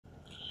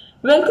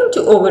Welcome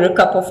to Over a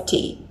Cup of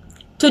Tea.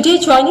 Today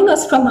joining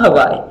us from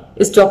Hawaii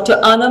is Dr.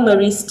 Anna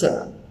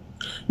Stirr.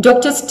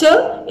 Dr.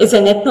 Stirr is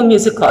an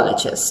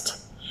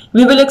ethnomusicologist.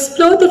 We will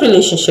explore the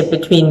relationship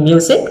between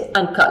music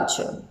and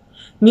culture,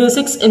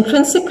 music's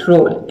intrinsic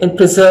role in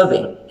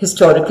preserving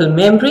historical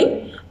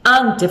memory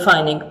and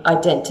defining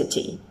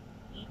identity.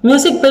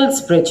 Music builds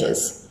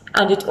bridges,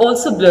 and it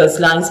also blurs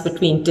lines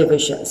between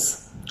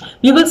divisions.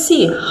 We will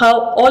see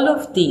how all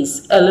of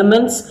these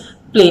elements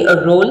play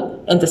a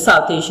role in the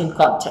South Asian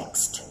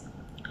context.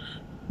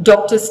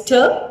 Dr.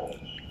 Stirr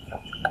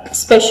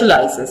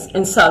specializes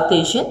in South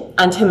Asian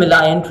and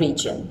Himalayan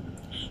region.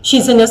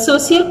 She's an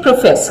associate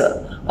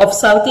professor of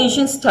South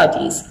Asian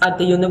studies at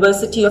the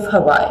University of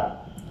Hawai.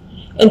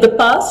 In the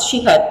past,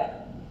 she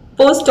had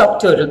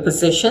postdoctoral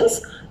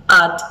positions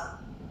at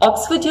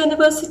Oxford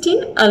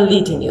University and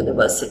Leiden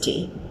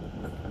University.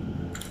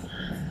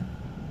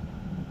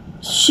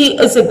 She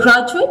is a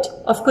graduate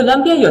of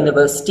Columbia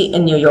University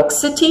in New York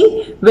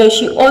City, where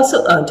she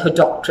also earned her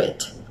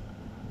doctorate.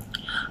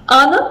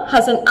 Anna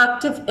has an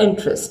active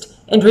interest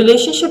in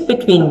relationship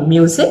between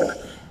music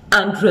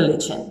and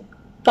religion,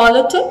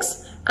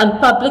 politics and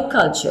public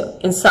culture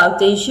in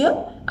South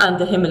Asia and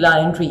the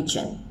Himalayan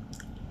region.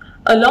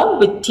 Along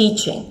with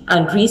teaching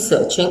and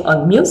researching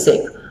on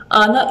music,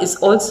 Anna is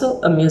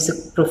also a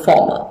music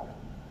performer.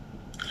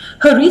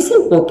 Her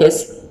recent book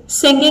is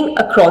Singing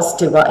Across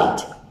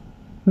Divide: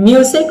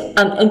 Music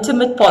and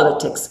Intimate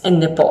Politics in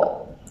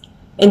Nepal.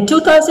 In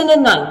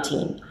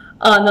 2019,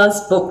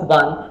 Anna's book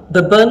won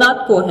the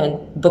Bernard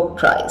Cohen Book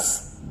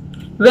Prize.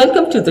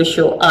 Welcome to the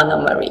show, Anna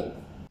Marie.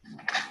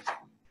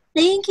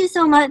 Thank you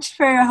so much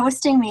for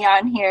hosting me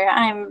on here.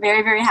 I'm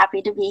very, very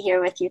happy to be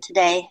here with you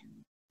today.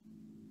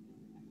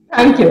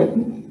 Thank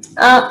you.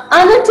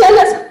 Anna, tell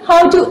us,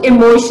 how do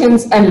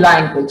emotions and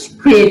language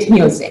create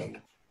music?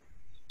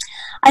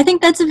 I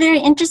think that's a very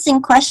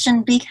interesting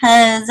question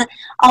because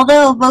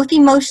although both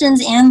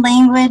emotions and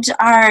language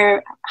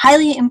are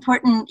highly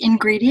important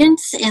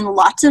ingredients in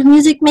lots of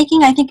music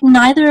making, I think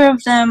neither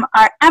of them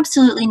are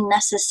absolutely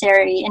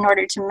necessary in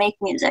order to make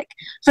music.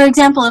 For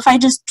example, if I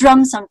just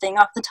drum something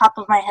off the top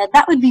of my head,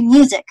 that would be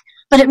music,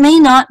 but it may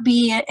not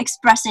be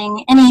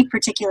expressing any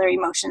particular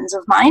emotions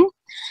of mine.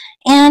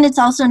 And it's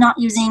also not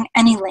using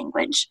any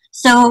language.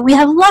 So we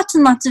have lots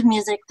and lots of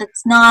music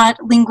that's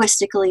not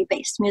linguistically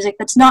based, music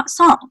that's not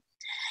song.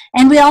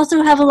 And we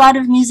also have a lot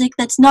of music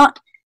that's not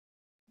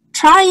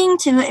trying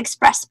to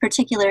express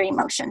particular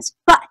emotions.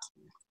 But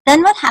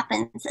then what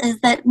happens is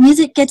that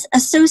music gets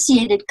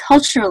associated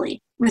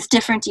culturally with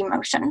different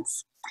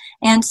emotions.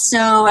 And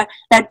so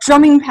that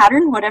drumming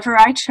pattern, whatever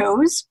I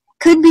chose,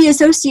 could be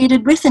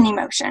associated with an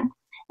emotion.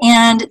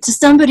 And to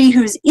somebody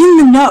who's in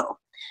the know,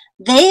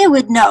 they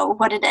would know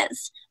what it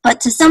is. But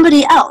to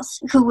somebody else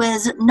who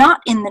is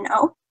not in the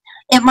know,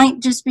 it might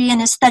just be an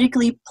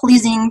aesthetically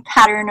pleasing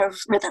pattern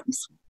of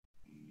rhythms.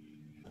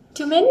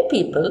 To many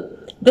people,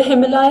 the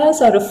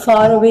Himalayas are a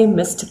faraway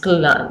mystical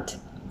land.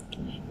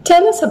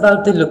 Tell us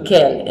about the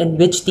locale in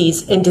which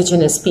these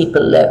indigenous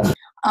people live.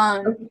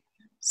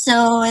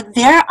 So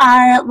there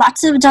are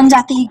lots of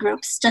Janjati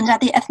groups,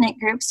 Janjati ethnic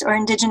groups or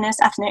indigenous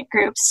ethnic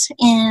groups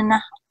in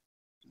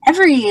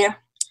every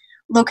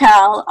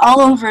locale all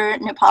over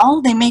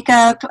Nepal. They make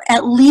up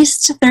at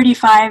least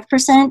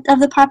 35% of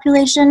the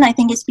population. I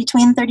think it's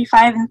between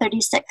 35 and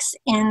 36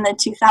 in the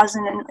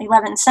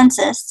 2011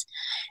 census.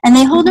 And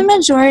they hold a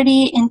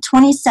majority in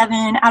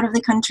 27 out of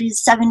the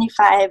country's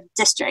 75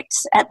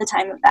 districts at the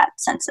time of that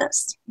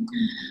census.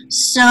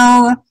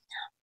 So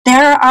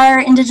there are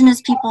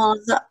indigenous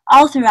peoples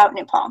all throughout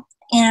Nepal.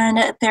 And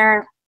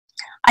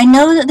I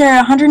know that there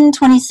are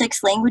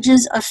 126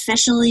 languages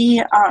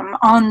officially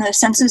on the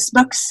census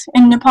books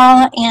in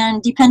Nepal,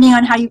 and depending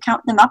on how you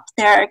count them up,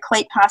 there are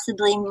quite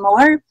possibly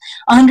more.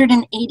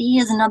 180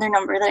 is another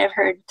number that I've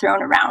heard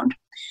thrown around.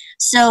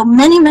 So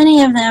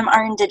many of them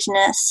are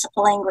indigenous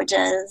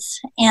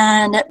languages,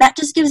 and that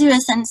just gives you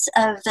a sense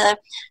of the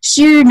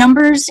sheer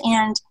numbers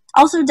and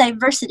also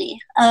diversity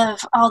of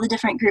all the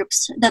different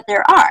groups that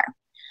there are.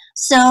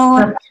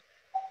 So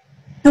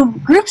the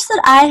groups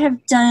that I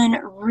have done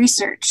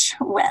research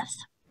with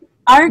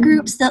are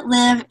groups that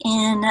live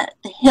in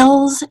the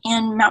hills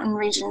and mountain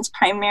regions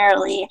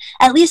primarily.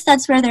 At least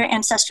that's where their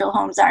ancestral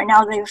homes are.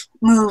 Now they've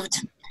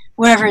moved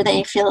wherever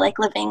they feel like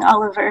living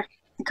all over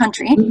the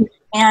country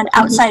and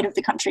outside of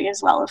the country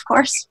as well, of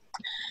course.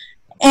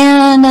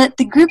 And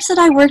the groups that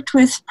I worked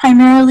with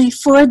primarily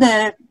for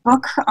the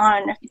book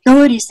on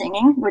Gauri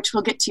singing, which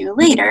we'll get to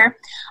later,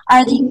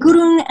 are the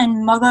Gurung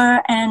and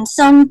Magar and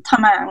some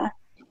Tamang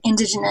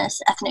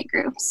indigenous ethnic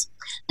groups.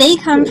 They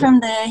come from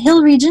the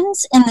hill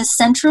regions in the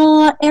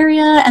central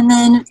area and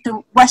then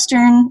the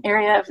western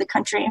area of the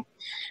country,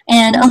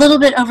 and a little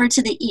bit over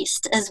to the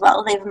east as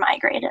well. They've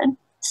migrated.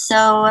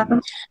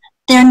 So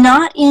they're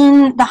not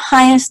in the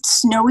highest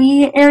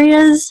snowy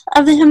areas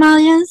of the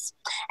Himalayas,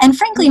 and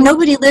frankly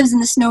nobody lives in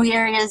the snowy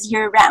areas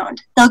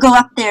year-round. They'll go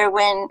up there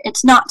when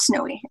it's not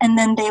snowy, and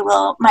then they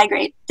will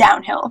migrate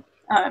downhill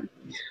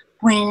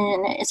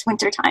when it's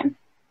winter time.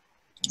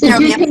 So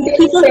do you think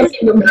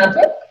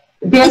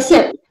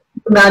they're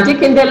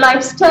nomadic in their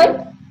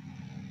lifestyle?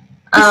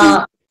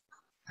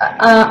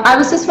 I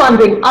was just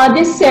wondering, are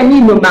they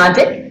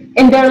semi-nomadic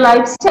in their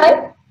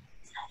lifestyle?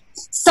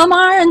 Some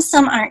are and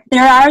some aren't.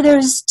 There are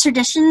those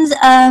traditions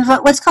of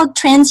what's called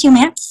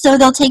transhumance. So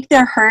they'll take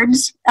their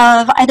herds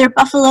of either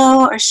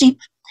buffalo or sheep,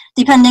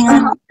 depending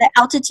on the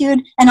altitude,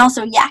 and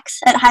also yaks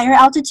at higher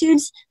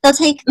altitudes. They'll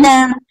take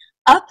them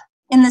up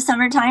in the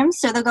summertime.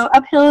 So they'll go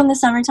uphill in the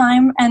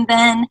summertime, and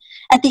then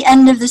at the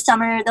end of the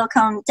summer, they'll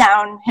come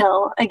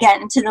downhill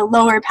again to the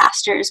lower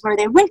pastures where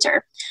they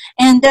winter.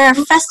 And there are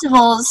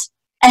festivals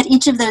at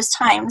each of those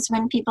times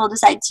when people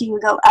decide to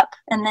go up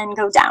and then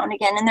go down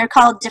again. And they're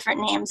called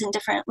different names in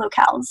different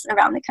locales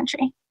around the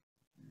country.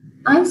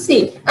 I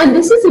see. And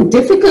this is a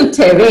difficult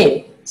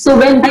terrain. So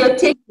when they are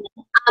taking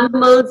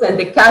animals and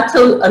the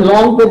cattle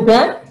along with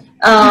them,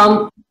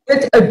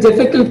 is it a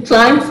difficult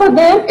climb for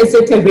them? Is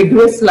it a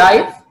rigorous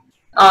life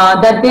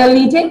that they are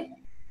leading?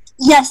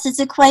 Yes, it's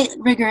a quite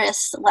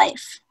rigorous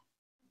life,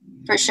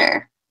 for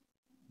sure.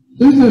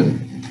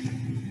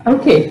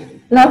 Okay.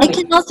 Lovely. It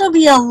can also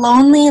be a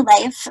lonely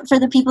life for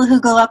the people who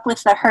go up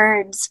with the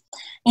herds.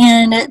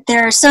 And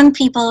there are some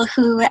people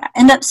who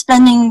end up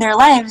spending their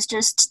lives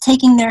just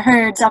taking their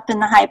herds up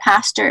in the high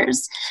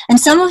pastures. And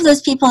some of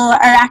those people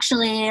are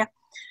actually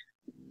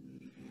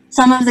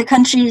some of the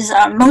country's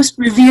most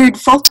revered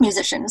folk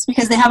musicians,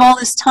 because they have all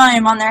this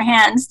time on their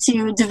hands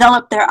to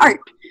develop their art.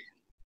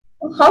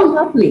 Oh, how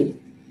lovely.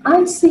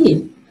 I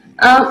see.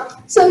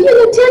 So,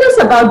 tell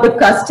us about the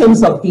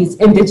customs of these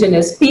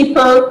indigenous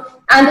people.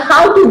 And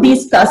how do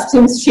these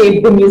customs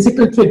shape the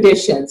musical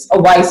traditions, or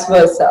vice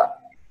versa?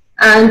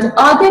 And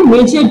are there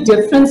major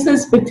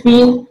differences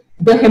between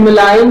the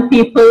Himalayan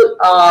people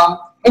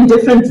in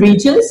different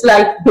regions,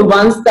 like the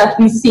ones that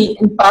we see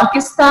in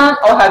Pakistan?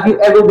 Or have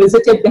you ever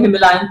visited the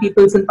Himalayan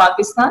peoples in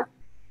Pakistan?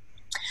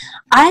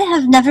 I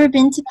have never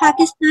been to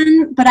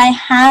Pakistan, but I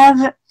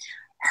have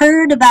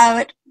heard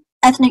about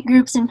ethnic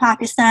groups in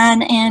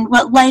Pakistan and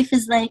what life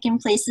is like in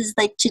places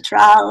like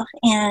Chitral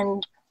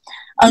and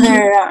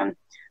other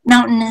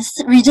mountainous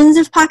regions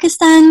of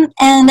Pakistan.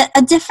 And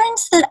a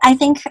difference that I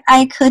think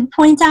I could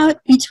point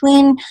out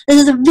between, this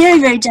is a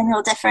very, very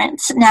general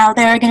difference. Now,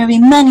 there are going to be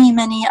many,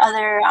 many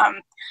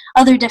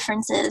other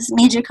differences,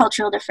 major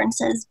cultural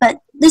differences, but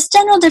this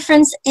general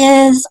difference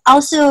is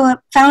also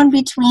found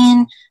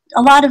between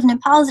a lot of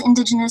Nepal's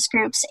indigenous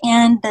groups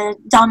and the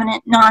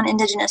dominant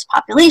non-indigenous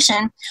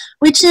population,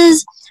 which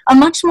is a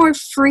much more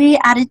free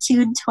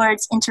attitude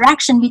towards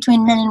interaction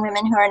between men and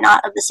women who are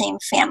not of the same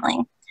family,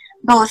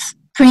 both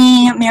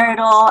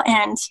pre-marital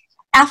and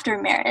after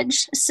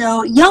marriage.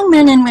 So young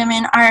men and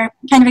women are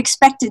kind of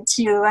expected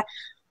to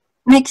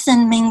mix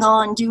and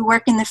mingle and do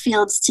work in the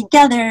fields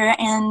together,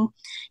 and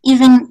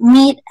even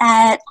meet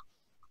at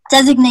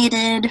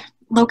designated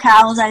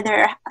locales,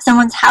 either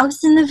someone's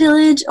house in the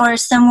village or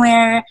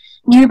somewhere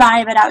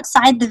nearby but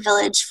outside the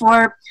village,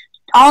 for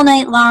all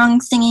night long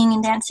singing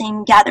and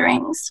dancing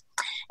gatherings.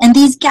 And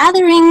these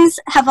gatherings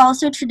have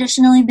also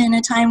traditionally been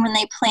a time when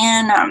they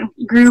plan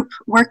group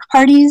work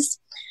parties.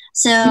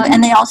 So,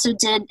 and they also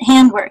did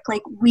handwork,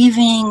 like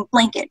weaving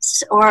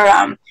blankets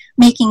or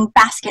making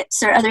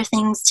baskets or other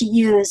things to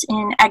use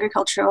in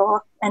agricultural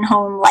and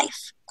home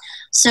life.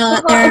 So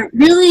they're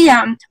really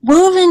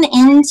woven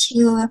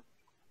into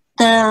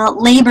the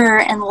labor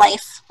and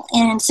life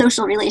and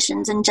social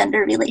relations and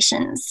gender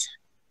relations,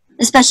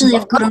 especially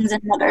of Gurungs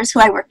and mothers, who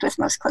I worked with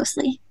most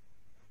closely.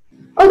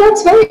 Oh,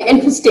 that's very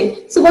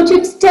interesting. So what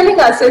you're telling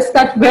us is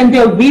that when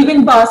they're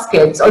weaving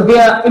baskets, or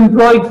they're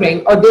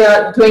embroidering, or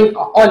they're doing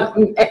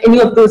on any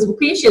of those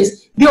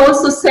vocations, they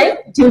also sing.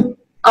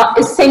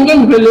 Is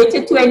singing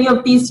related to any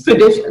of these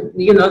traditions,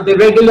 the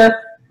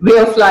regular way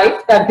of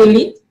life that they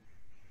lead?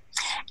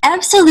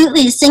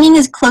 Absolutely. Singing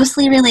is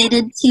closely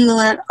related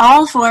to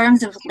all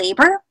forms of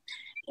labor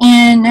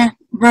in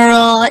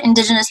rural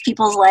indigenous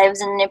people's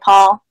lives in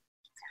Nepal.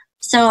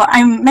 So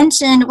I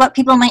mentioned what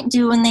people might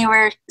do when they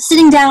were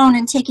sitting down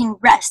and taking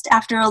rest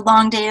after a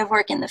long day of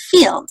work in the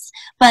fields.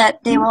 But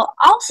they will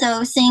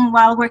also sing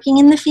while working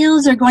in the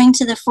fields, or going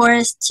to the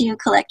forest to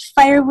collect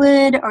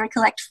firewood or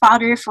collect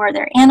fodder for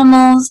their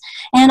animals.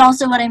 And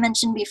also what I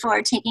mentioned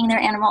before, taking their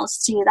animals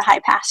to the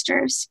high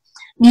pastures.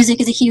 Music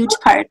is a huge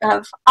part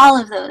of all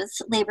of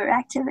those labor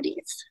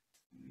activities.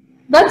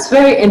 That's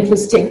very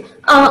interesting.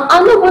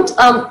 Anna, what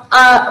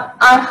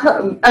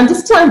I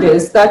understand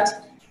is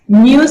that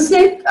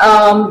music,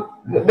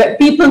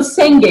 people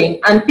singing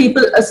and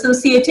people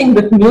associating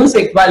with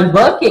music while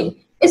working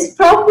is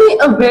probably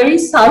a very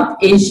South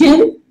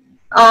Asian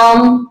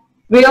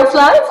way of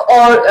life,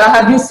 or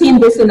have you seen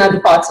this in other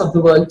parts of the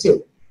world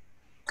too?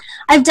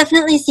 I've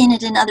definitely seen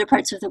it in other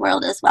parts of the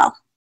world as well.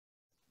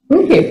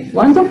 Okay,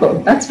 wonderful.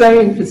 That's very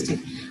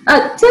interesting.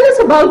 Tell us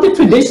about the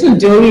traditional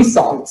Dori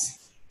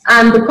songs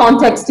and the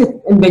context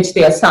in which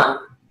they are sung.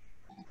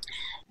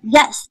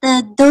 Yes,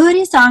 the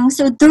Dori song.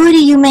 So Dori,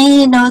 you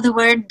may know the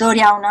word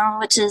Doriauna,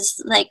 which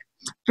is like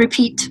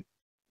repeat.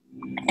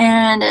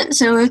 And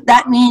so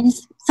that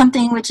means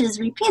something which is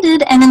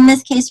repeated, and in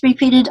this case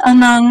repeated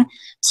among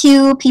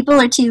two people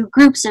or two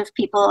groups of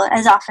people,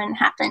 as often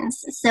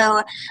happens.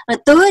 So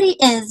what Dori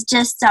is,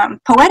 just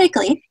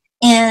poetically,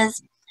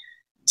 is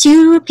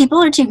two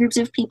people or two groups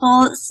of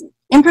people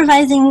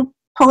improvising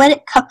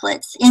poetic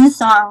couplets in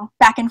song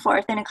back and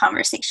forth in a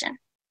conversation.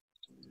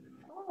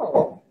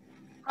 Oh,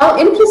 how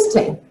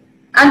interesting.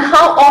 And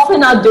how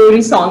often are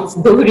Dori songs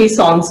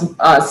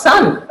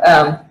sung,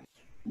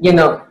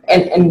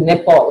 in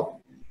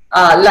Nepal?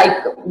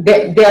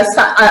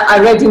 I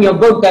read in your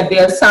book that they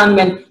are sung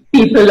when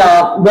people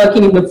are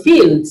working in the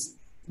fields,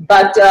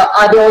 but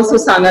are they also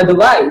sung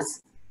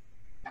otherwise?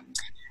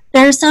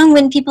 They're sung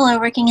when people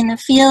are working in the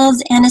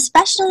fields, and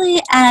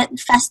especially at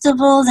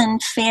festivals and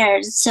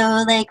fairs.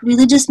 So like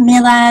religious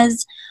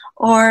melas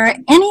or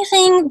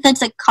anything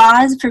that's a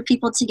cause for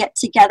people to get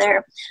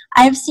together.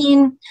 I've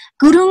seen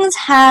gurungs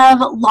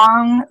have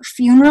long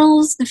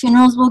funerals. The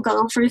funerals will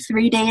go for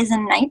 3 days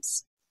and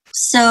nights.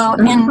 So,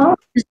 and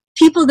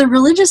the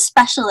religious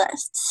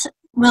specialists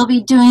will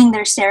be doing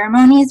their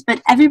ceremonies,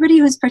 but everybody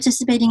who's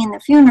participating in the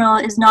funeral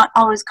is not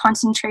always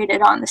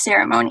concentrated on the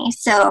ceremony.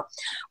 So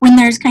when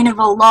there's kind of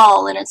a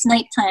lull and it's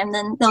nighttime,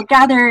 then they'll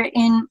gather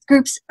in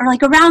groups or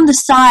like around the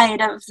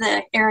side of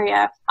the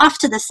area, off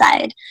to the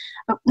side,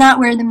 but not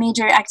where the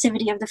major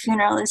activity of the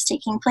funeral is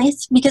taking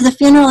place, because a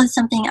funeral is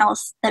something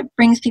else that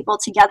brings people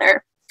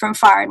together from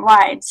far and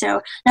wide.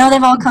 So now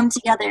they've all come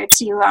together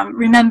to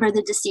remember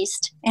the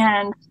deceased,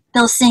 and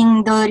they'll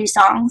sing Dori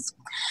songs.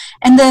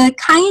 And the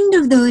kind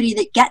of Dori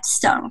that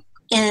gets sung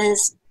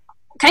is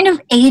kind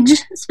of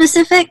age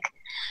specific.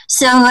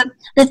 So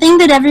the thing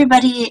that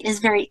everybody is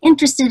very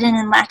interested in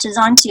and latches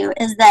onto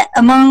is that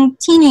among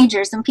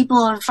teenagers and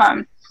people of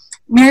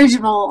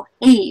marriageable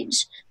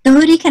age,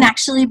 Dori can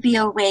actually be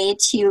a way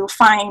to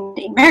find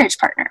a marriage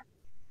partner.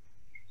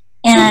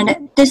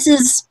 And this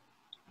is,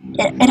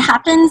 it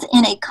happens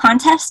in a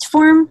contest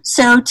form.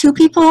 So two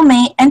people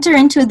may enter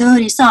into a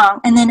Dori song,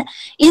 and then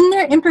in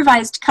their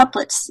improvised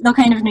couplets, they'll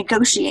kind of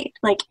negotiate.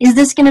 Like, is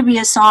this going to be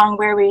a song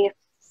where we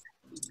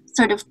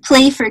sort of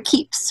play for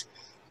keeps?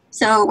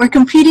 So we're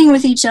competing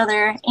with each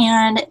other,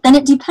 and then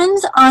it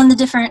depends on the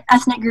different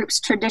ethnic groups'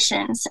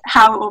 traditions,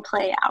 how it will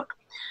play out.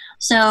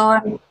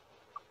 So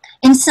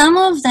in some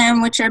of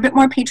them, which are a bit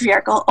more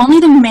patriarchal,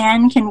 only the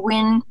man can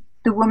win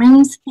the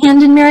woman's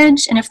hand in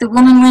marriage, and if the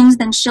woman wins,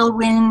 then she'll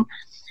win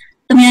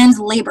the man's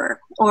labor,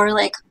 or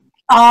like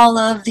all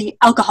of the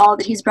alcohol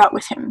that he's brought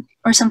with him,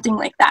 or something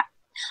like that.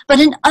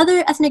 But in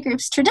other ethnic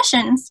groups'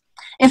 traditions,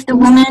 if the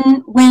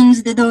woman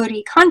wins the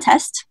Dori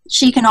contest,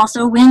 she can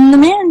also win the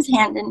man's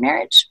hand in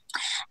marriage.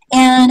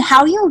 And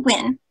how you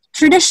win,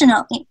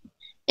 traditionally,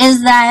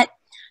 is that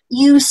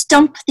you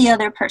stump the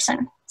other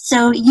person.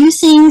 So you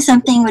sing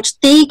something which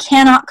they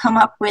cannot come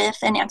up with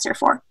an answer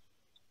for.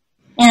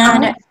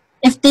 And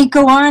if they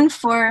go on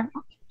for,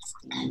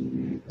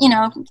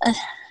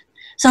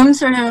 some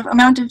sort of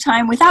amount of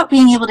time without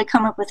being able to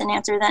come up with an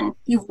answer, then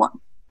you've won.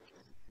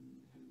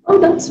 Oh,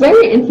 that's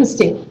very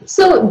interesting.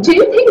 So do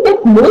you think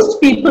that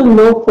most people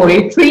know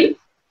poetry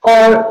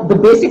or the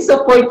basics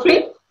of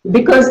poetry?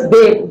 Because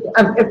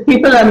if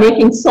people are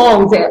making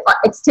songs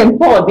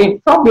extempore, they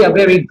probably are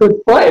very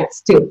good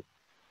poets too.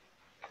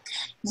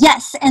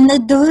 Yes, and the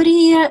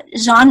Dori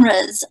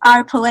genres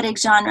are poetic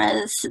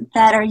genres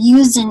that are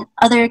used in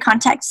other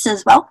contexts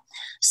as well.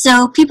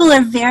 So people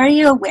are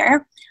very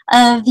aware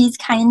of these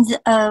kinds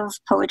of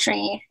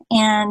poetry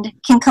and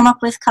can come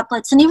up with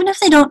couplets. And even if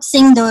they don't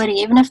sing Dori,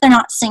 even if they're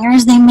not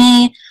singers, they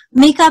may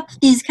make up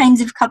these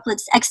kinds of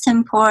couplets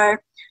extempore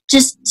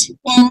just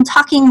in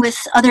talking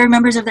with other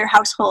members of their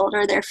household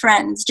or their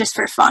friends just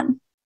for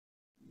fun.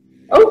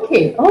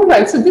 Okay, all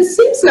right. So this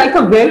seems like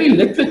a very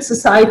literate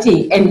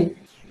society in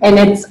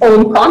its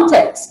own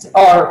context,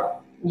 or,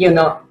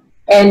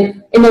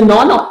 and in a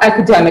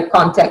non-academic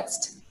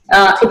context.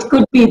 It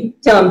could be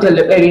termed a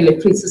very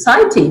literary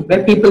society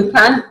where people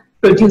can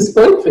produce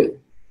poetry.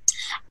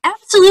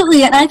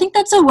 Absolutely, and I think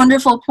that's a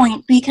wonderful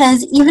point,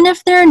 because even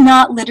if they're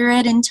not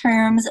literate in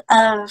terms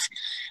of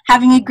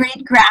having a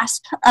great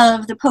grasp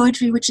of the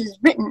poetry which is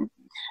written,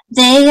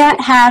 they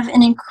have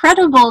an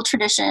incredible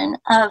tradition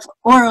of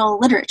oral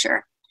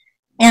literature.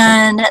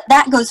 And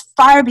that goes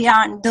far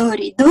beyond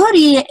Dori.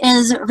 Dori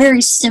is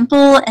very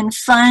simple and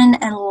fun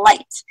and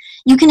light.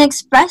 You can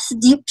express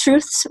deep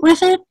truths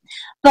with it,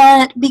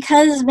 but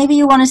because maybe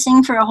you want to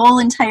sing for a whole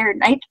entire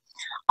night,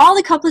 all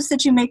the couplets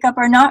that you make up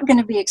are not going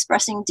to be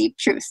expressing deep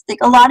truth. Like,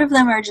 a lot of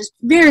them are just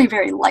very,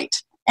 very light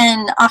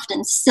and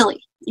often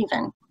silly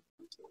even.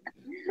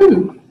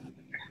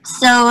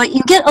 So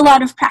you get a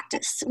lot of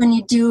practice when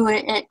you do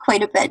it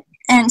quite a bit.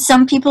 And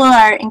some people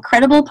are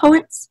incredible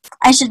poets.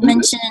 I should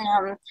mention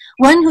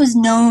one who's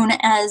known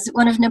as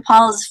one of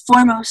Nepal's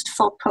foremost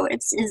folk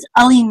poets is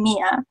Ali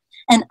Mia.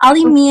 And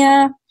Ali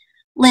Mia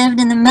lived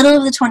in the middle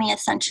of the 20th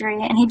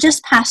century, and he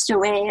just passed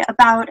away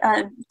about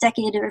a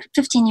decade or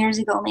 15 years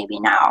ago maybe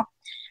now.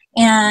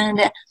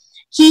 And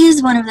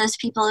he's one of those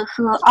people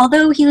who,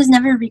 although he was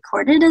never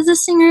recorded as a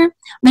singer,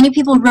 many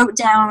people wrote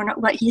down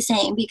what he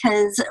sang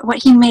because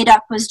what he made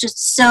up was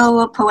just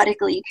so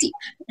poetically deep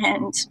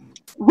and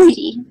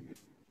weighty.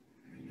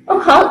 Oh,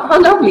 how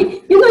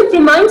lovely. You know, it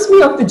reminds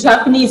me of the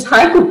Japanese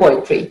haiku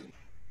poetry,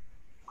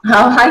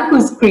 how haiku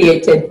is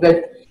created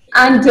with,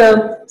 and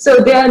so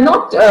they are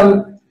not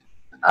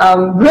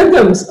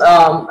rhythms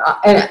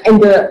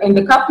in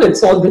the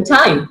couplets all the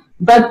time,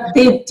 but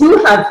they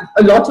do have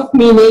a lot of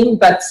meaning,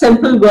 but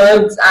simple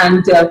words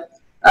and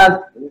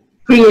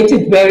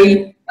created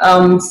very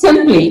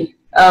simply,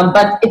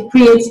 but it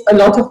creates a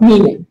lot of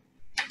meaning.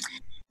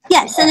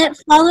 Yes, and it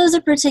follows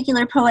a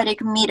particular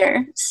poetic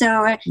meter.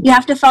 So you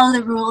have to follow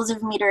the rules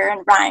of meter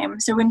and rhyme.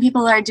 So when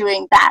people are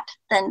doing that,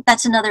 then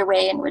that's another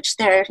way in which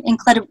they're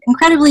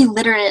incredibly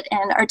literate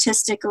and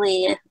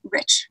artistically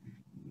rich.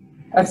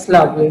 That's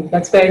lovely.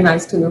 That's very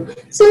nice to know.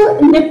 So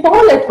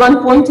Nepal at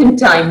one point in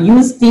time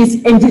used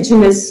these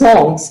indigenous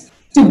songs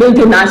to build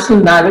a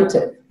national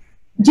narrative.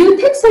 Do you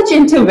think such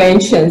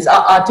interventions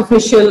are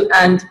artificial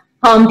and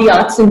harm the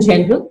arts in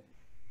general?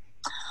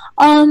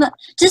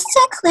 Just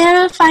to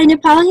clarify,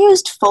 Nepal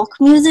used folk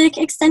music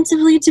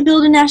extensively to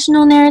build a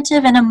national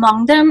narrative, and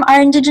among them are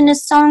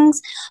indigenous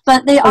songs,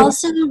 but they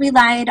also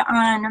relied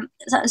on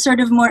a sort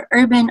of more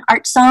urban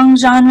art song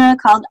genre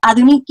called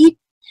Adunik Geet,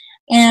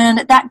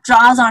 and that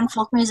draws on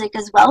folk music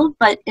as well,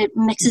 but it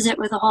mixes it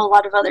with a whole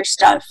lot of other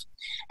stuff.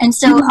 And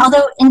so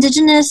although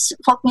indigenous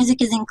folk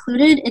music is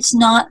included, it's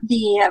not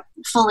the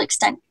full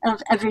extent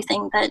of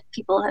everything that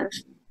people have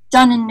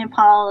done in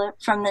Nepal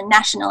from the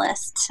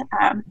nationalist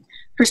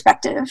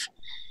perspective.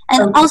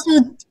 And also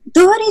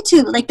Dohari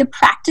too, like the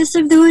practice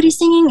of Dohari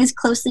singing is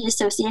closely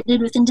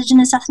associated with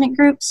indigenous ethnic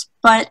groups,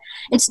 but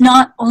it's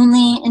not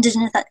only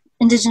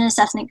indigenous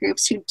ethnic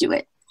groups who do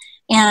it.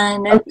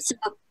 And so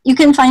you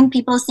can find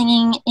people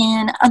singing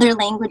in other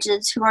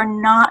languages who are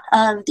not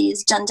of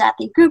these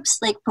Janjati groups,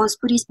 like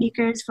Bhojpuri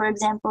speakers, for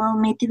example,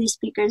 Maithili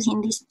speakers,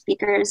 Hindi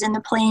speakers in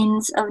the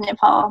plains of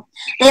Nepal.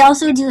 They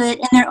also do it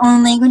in their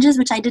own languages,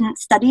 which I didn't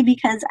study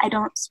because I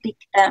don't speak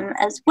them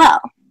as well.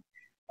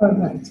 All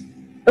right.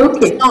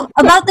 Okay. So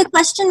about the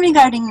question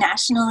regarding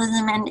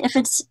nationalism and if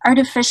it's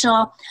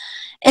artificial,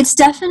 it's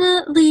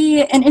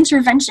definitely an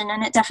intervention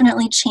and it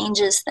definitely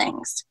changes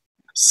things.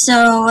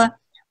 So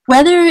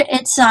whether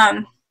it's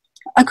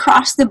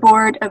across the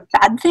board a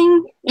bad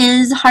thing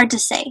is hard to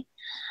say.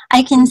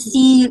 I can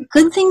see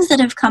good things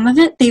that have come of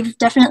it. They've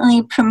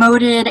definitely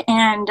promoted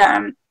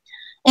and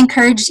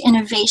encouraged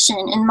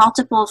innovation in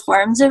multiple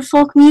forms of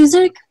folk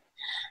music.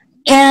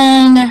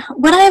 And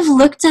what I've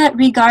looked at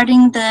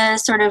regarding the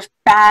sort of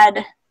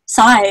bad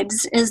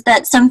sides is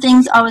that some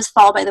things always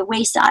fall by the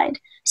wayside.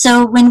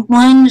 So when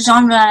one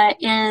genre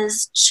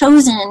is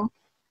chosen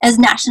as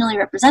nationally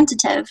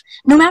representative,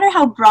 no matter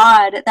how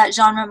broad that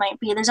genre might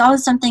be, there's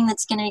always something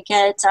that's going to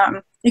get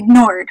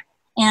ignored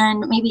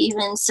and maybe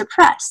even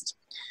suppressed.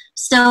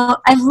 So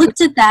I've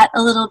looked at that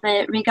a little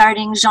bit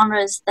regarding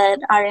genres that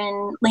are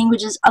in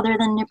languages other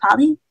than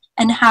Nepali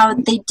and how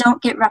they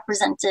don't get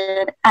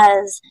represented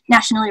as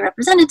nationally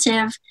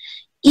representative,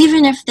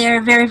 even if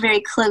they're very,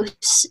 very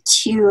close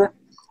to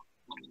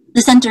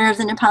the center of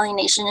the Nepali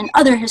nation in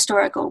other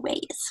historical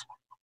ways.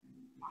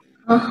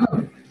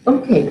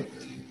 Okay.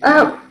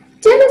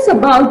 Tell us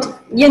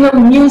about,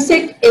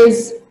 music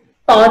is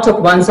part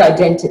of one's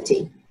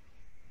identity.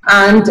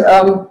 And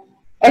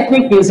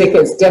ethnic music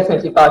is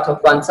definitely part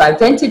of one's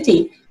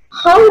identity.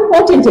 How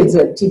important is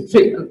it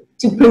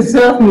to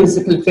preserve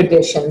musical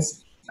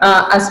traditions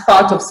as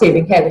part of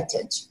saving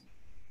heritage?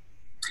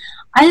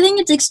 I think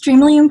it's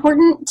extremely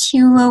important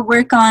to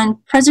work on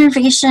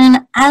preservation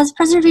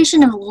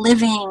of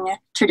living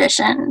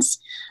traditions.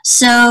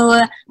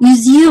 So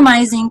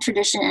museumizing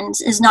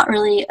traditions is not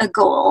really a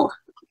goal,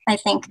 I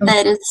think,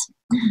 that is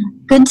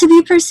good to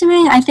be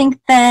pursuing. I think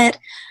that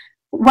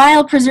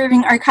while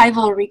preserving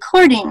archival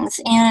recordings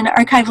and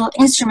archival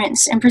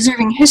instruments and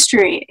preserving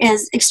history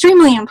is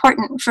extremely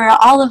important for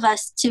all of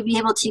us to be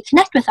able to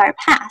connect with our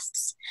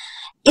pasts.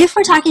 If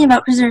we're talking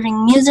about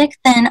preserving music,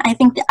 then I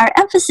think that our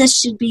emphasis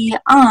should be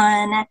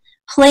on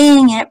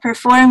playing it,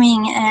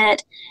 performing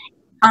it,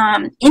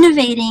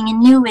 innovating in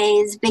new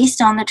ways based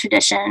on the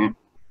tradition,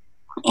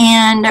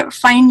 and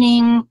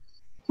finding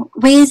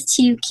ways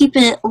to keep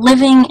it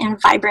living and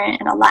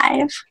vibrant and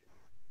alive.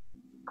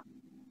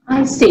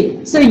 I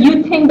see. So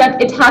you think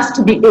that it has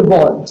to be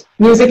evolved.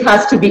 Music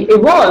has to be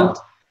evolved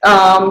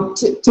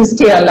to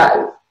stay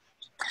alive.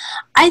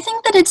 I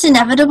think that it's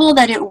inevitable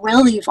that it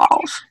will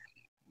evolve.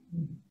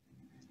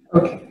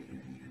 Okay.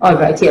 All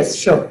right. Yes,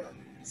 sure.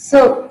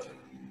 So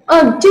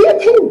do you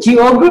think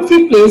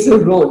geography plays a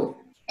role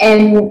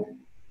in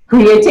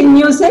creating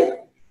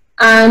music?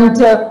 And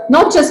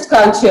not just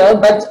culture,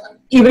 but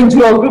even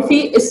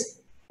geography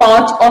is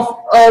part of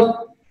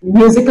a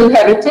musical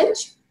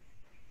heritage?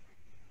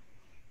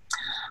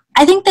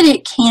 I think that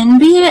it can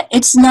be.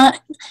 It's not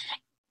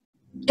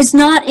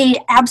a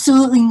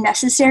absolutely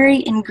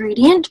necessary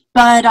ingredient,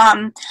 but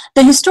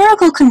the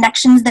historical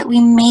connections that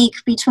we make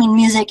between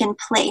music and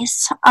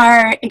place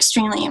are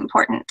extremely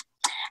important.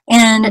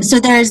 And so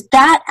there's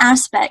that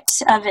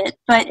aspect of it.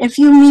 But if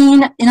you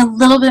mean in a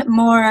little bit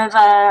more of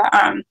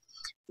a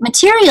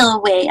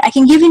material way, I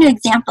can give you an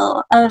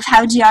example of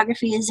how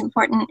geography is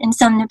important in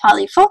some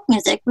Nepali folk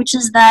music, which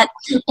is that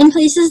in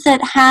places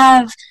that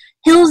have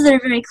hills that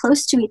are very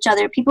close to each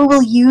other, people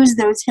will use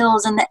those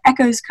hills and the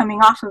echoes coming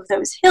off of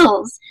those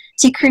hills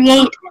to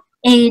create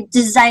a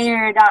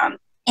desired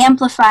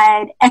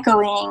amplified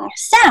echoing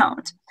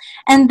sound.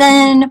 And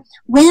then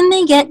when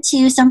they get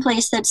to some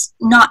place that's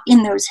not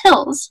in those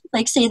hills,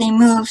 like say they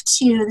move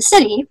to the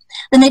city,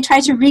 then they try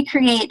to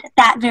recreate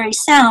that very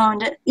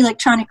sound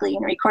electronically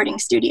in a recording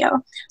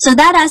studio. So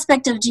that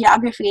aspect of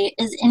geography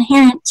is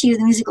inherent to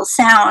the musical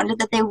sound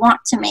that they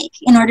want to make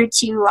in order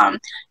to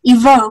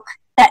evoke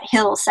that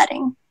hill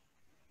setting.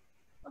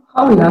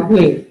 Oh,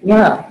 lovely.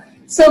 Yeah.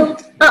 So,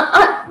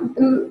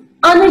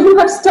 Anna, you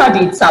have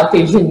studied South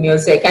Asian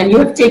music and you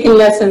have taken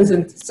lessons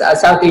in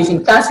South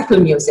Asian classical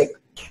music.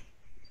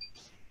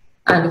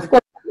 And of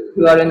course,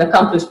 you are an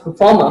accomplished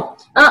performer.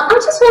 I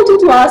just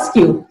wanted to ask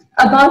you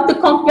about the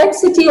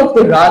complexity of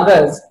the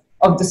ragas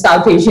of the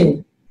South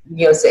Asian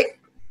music.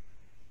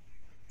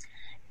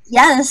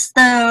 Yes,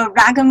 the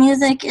raga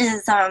music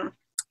is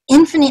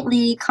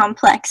infinitely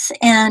complex,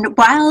 and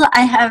while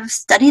I have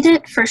studied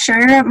it for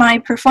sure, my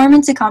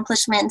performance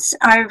accomplishments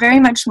are very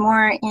much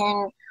more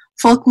in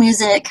folk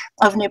music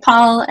of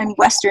Nepal and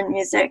Western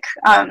music.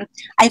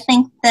 I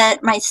think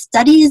that my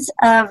studies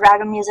of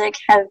raga music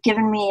have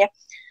given me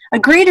a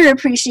greater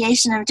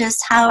appreciation of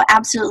just how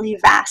absolutely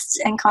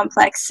vast and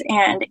complex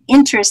and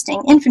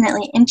interesting,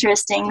 infinitely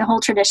interesting the whole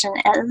tradition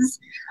is.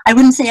 I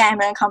wouldn't say I'm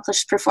an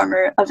accomplished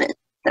performer of it,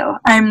 though.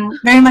 I'm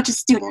very much a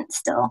student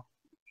still.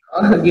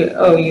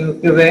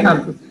 You're very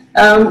humble.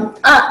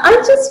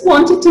 I just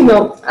wanted to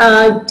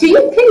know, do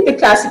you think the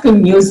classical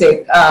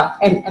music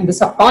and the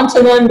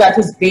subcontinent that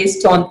is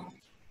based on,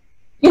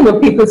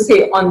 people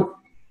say on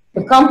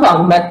the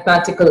compound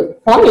mathematical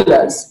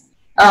formulas,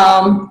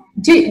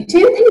 do you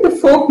think the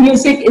folk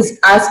music is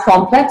as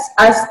complex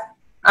as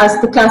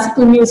the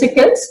classical music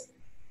is,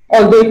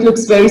 although it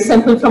looks very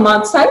simple from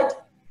outside?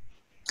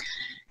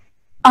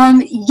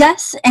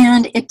 Yes,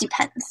 and it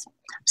depends.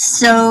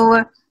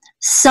 So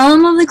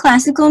some of the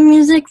classical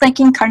music, like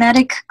in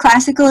Carnatic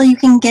classical, you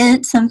can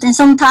get some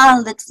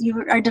tal that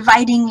you are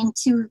dividing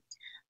into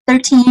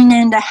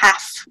 13.5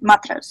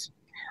 matras.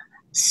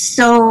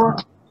 So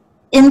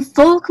in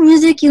folk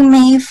music, you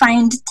may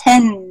find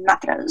 10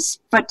 matras,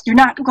 but you're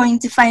not going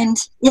to find,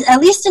 at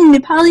least in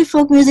Nepali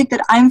folk music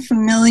that I'm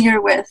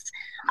familiar with,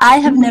 I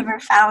have never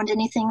found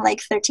anything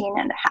like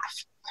 13.5.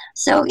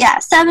 So yeah,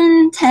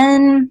 7,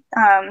 10,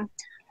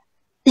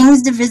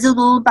 things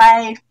divisible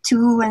by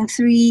 2 and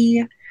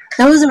 3,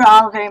 those are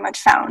all very much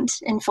found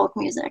in folk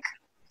music.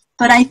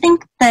 But I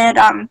think that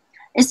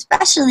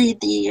especially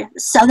the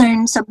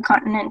southern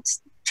subcontinent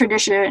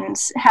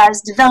traditions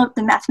has developed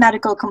the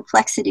mathematical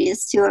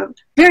complexities to a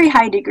very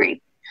high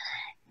degree.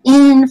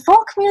 In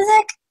folk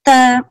music,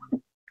 the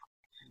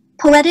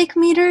poetic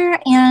meter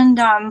and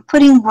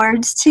putting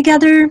words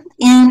together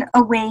in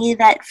a way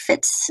that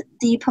fits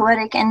the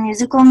poetic and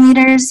musical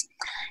meters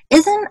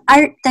is an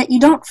art that you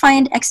don't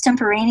find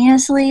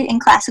extemporaneously in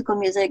classical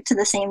music to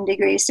the same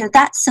degree. So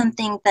that's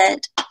something that,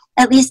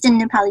 at least in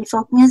Nepali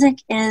folk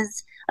music,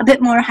 is a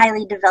bit more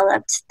highly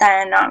developed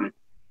than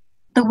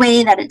the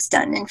way that it's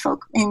done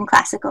in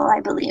classical, I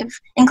believe.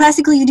 In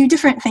classical, you do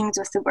different things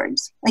with the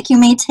words. Like you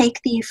may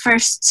take the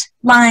first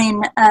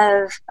line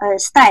of a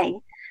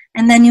stai,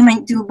 and then you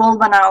might do bol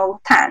banao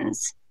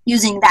tans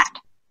using that,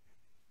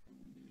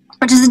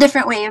 which is a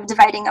different way of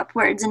dividing up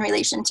words in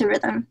relation to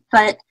rhythm.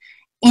 But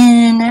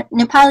in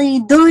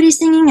Nepali Dori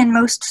singing and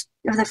most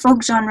of the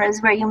folk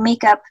genres where you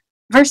make up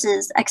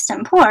verses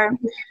extempore,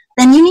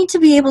 then you need to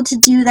be able to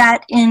do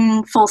that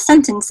in full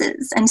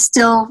sentences and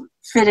still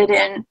fit it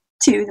in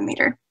to the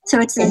meter. So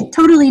it's a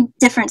totally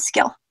different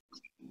skill.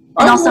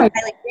 And also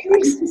highly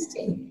complex.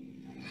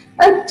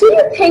 Do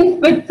you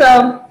think with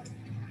the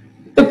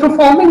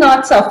performing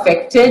arts are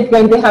affected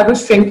when they have a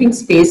shrinking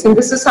space in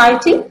the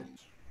society?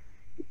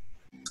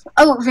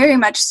 Oh, very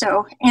much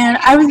so. And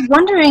I was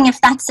wondering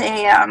if that's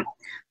a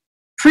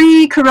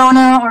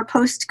pre-corona or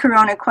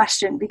post-corona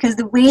question, because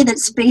the way that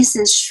space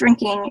is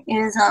shrinking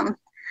is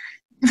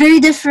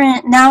very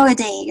different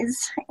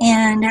nowadays,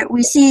 and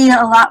we see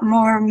a lot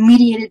more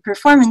mediated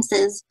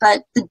performances,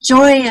 but the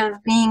joy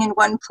of being in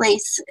one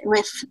place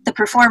with the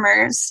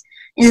performers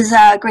is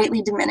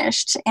greatly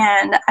diminished,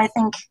 and I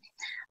think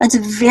that's a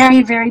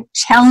very, very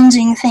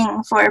challenging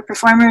thing for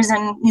performers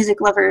and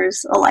music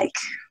lovers alike.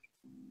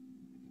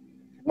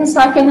 Yes,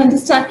 I can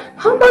understand.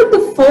 How about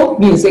the folk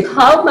music?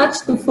 How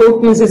much the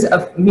folk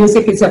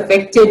music is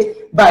affected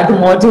by the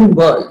modern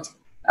world?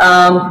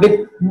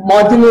 With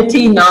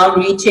modernity now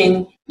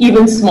reaching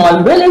even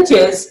small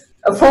villages,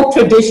 folk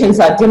traditions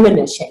are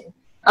diminishing.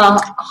 How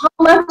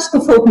much the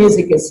folk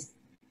music is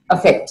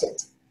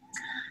affected?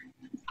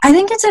 I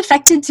think it's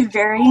affected to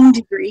varying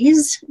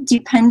degrees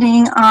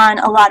depending on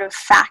a lot of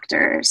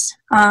factors.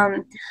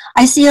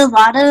 I see a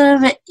lot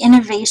of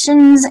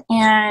innovations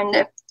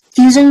and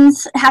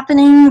fusions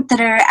happening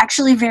that are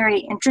actually very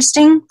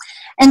interesting.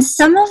 And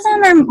some of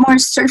them are more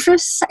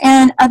surface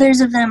and others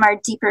of them are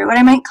deeper. What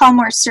I might call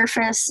more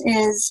surface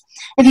is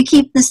if you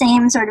keep the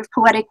same sort of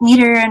poetic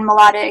meter and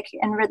melodic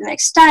and rhythmic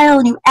style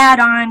and you add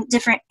on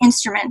different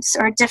instruments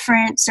or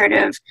different sort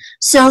of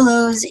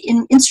solos,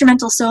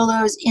 instrumental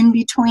solos in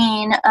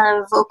between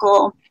a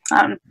vocal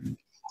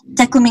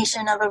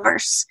declamation of a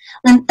verse,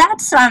 then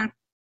that's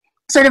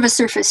sort of a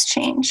surface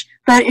change.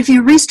 But if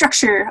you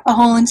restructure a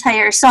whole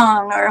entire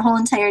song or a whole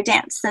entire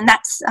dance, then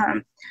that's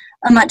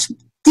a much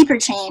deeper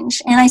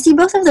change. And I see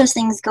both of those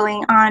things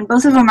going on.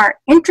 Both of them are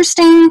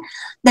interesting.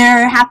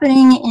 They're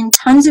happening in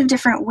tons of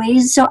different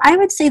ways. So I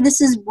would say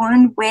this is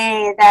one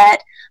way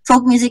that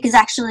folk music is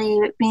actually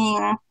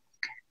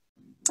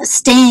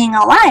staying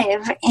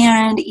alive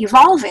and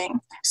evolving.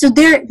 So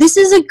this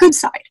is a good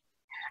side.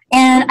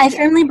 And I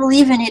firmly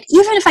believe in it,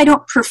 even if I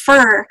don't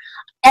prefer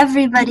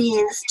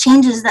everybody's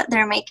changes that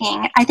they're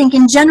making. I think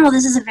in general,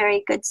 this is a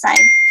very good side.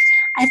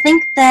 I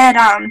think that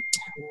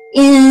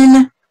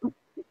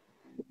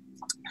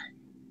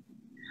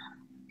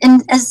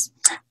as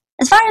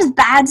far as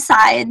bad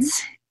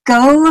sides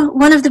go,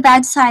 one of the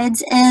bad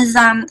sides is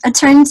a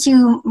turn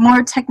to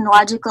more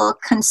technological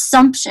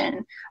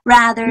consumption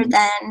rather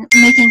than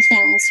making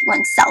things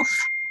oneself.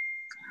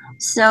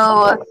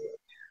 So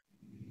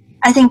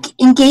I think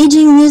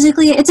engaging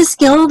musically, it's a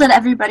skill that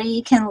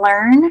everybody can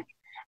learn.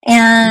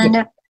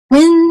 And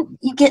when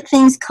you get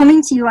things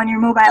coming to you on your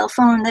mobile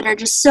phone that are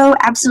just so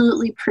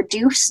absolutely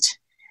produced,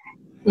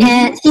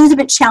 it seems a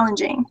bit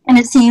challenging. And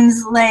it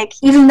seems like,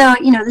 even though,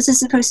 you know, this is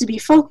supposed to be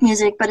folk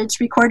music, but it's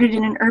recorded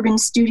in an urban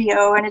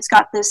studio and it's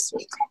got this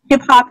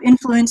hip-hop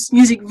influenced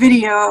music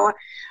video,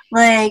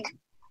 like,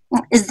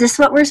 is this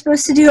what we're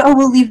supposed to do? Oh,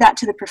 we'll leave that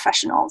to the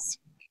professionals.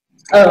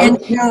 Oh.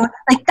 And, you know,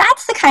 like,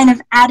 that's the kind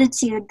of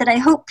attitude that I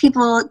hope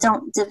people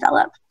don't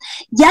develop.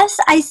 Yes,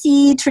 I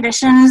see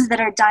traditions that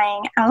are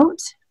dying out.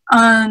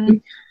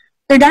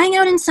 They're dying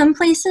out in some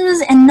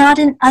places and not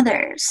in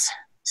others.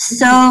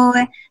 So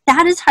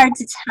that is hard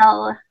to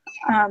tell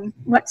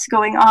what's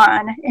going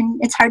on, and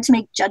it's hard to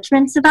make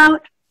judgments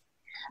about.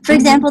 For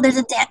example, there's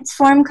a dance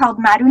form called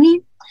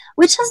maruni,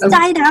 which has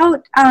died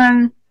out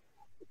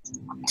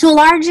to a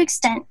large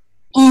extent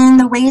in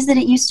the ways that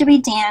it used to be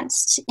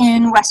danced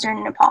in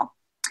Western Nepal.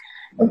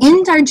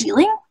 In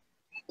Darjeeling,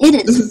 it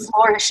is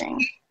flourishing.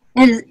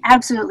 It is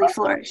absolutely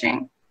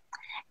flourishing.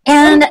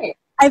 And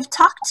I've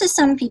talked to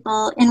some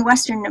people in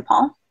Western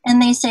Nepal, and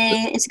they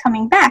say it's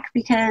coming back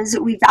because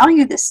we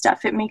value this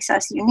stuff. It makes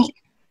us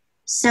unique.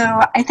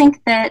 So I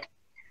think that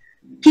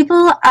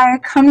people are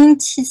coming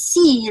to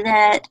see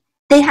that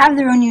they have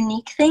their own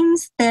unique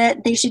things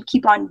that they should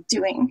keep on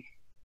doing,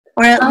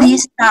 or at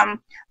least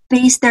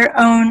base their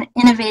own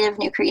innovative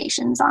new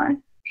creations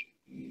on.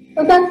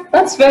 Well,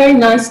 that's very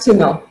nice to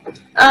know.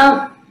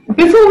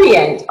 Before we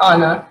end,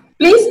 Anna,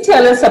 please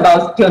tell us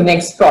about your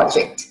next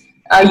project.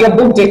 Your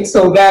book did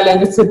so well,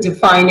 and it's a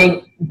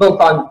defining book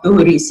on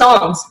Dhuhri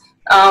songs.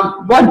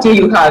 What do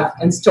you have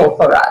in store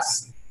for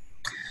us?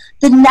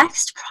 The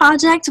next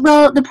project,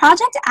 well, the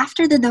project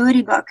after the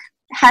Dhuhri book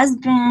has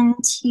been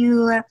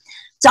to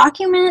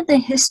document the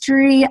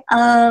history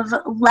of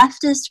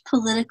leftist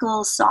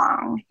political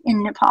song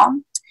in Nepal.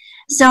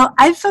 So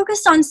I've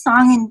focused on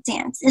song and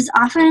dance. It's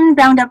often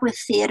bound up with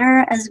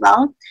theater as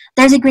well.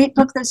 There's a great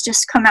book that's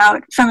just come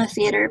out from a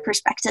theater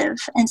perspective.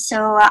 And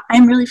so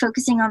I'm really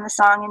focusing on the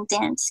song and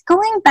dance,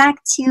 going back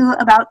to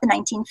about the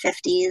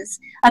 1950s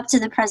up to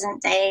the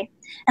present day.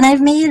 And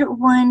I've made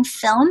one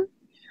film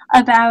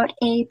about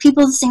a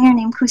people's singer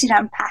named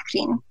Khusiram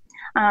Pakrin.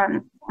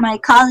 My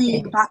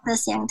colleague bought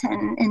this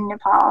Yangtan in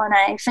Nepal, and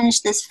I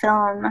finished this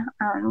film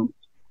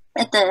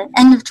at the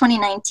end of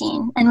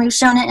 2019, and we've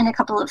shown it in a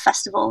couple of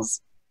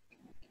festivals.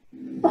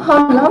 Oh,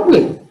 how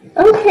lovely.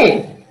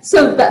 Okay,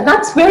 so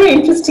that's very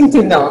interesting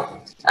to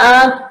know.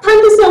 Thank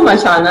you so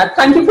much, Anna.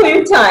 Thank you for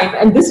your time,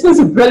 and this was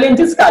a brilliant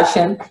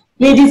discussion.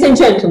 Ladies and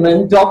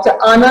gentlemen, Dr.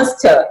 Anna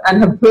Stirr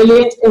and her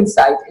brilliant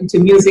insight into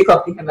music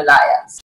of the Himalayas.